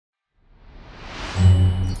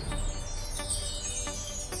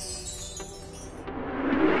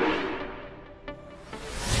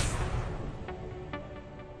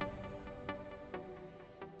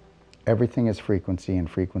everything is frequency, and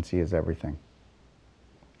frequency is everything.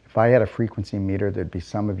 If I had a frequency meter, there'd be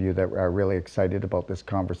some of you that are really excited about this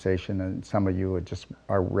conversation, and some of you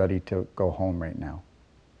are ready to go home right now.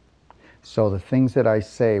 So the things that I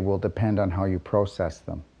say will depend on how you process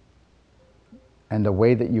them. And the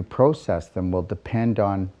way that you process them will depend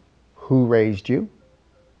on who raised you,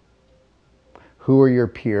 who are your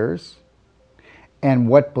peers, and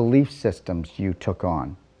what belief systems you took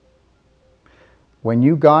on. When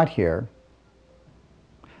you got here,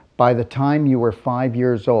 by the time you were 5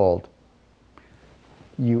 years old,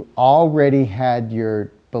 you already had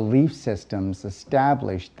your belief systems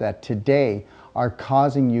established that today are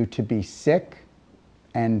causing you to be sick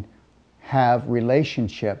and have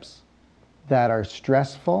relationships that are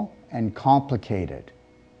stressful and complicated.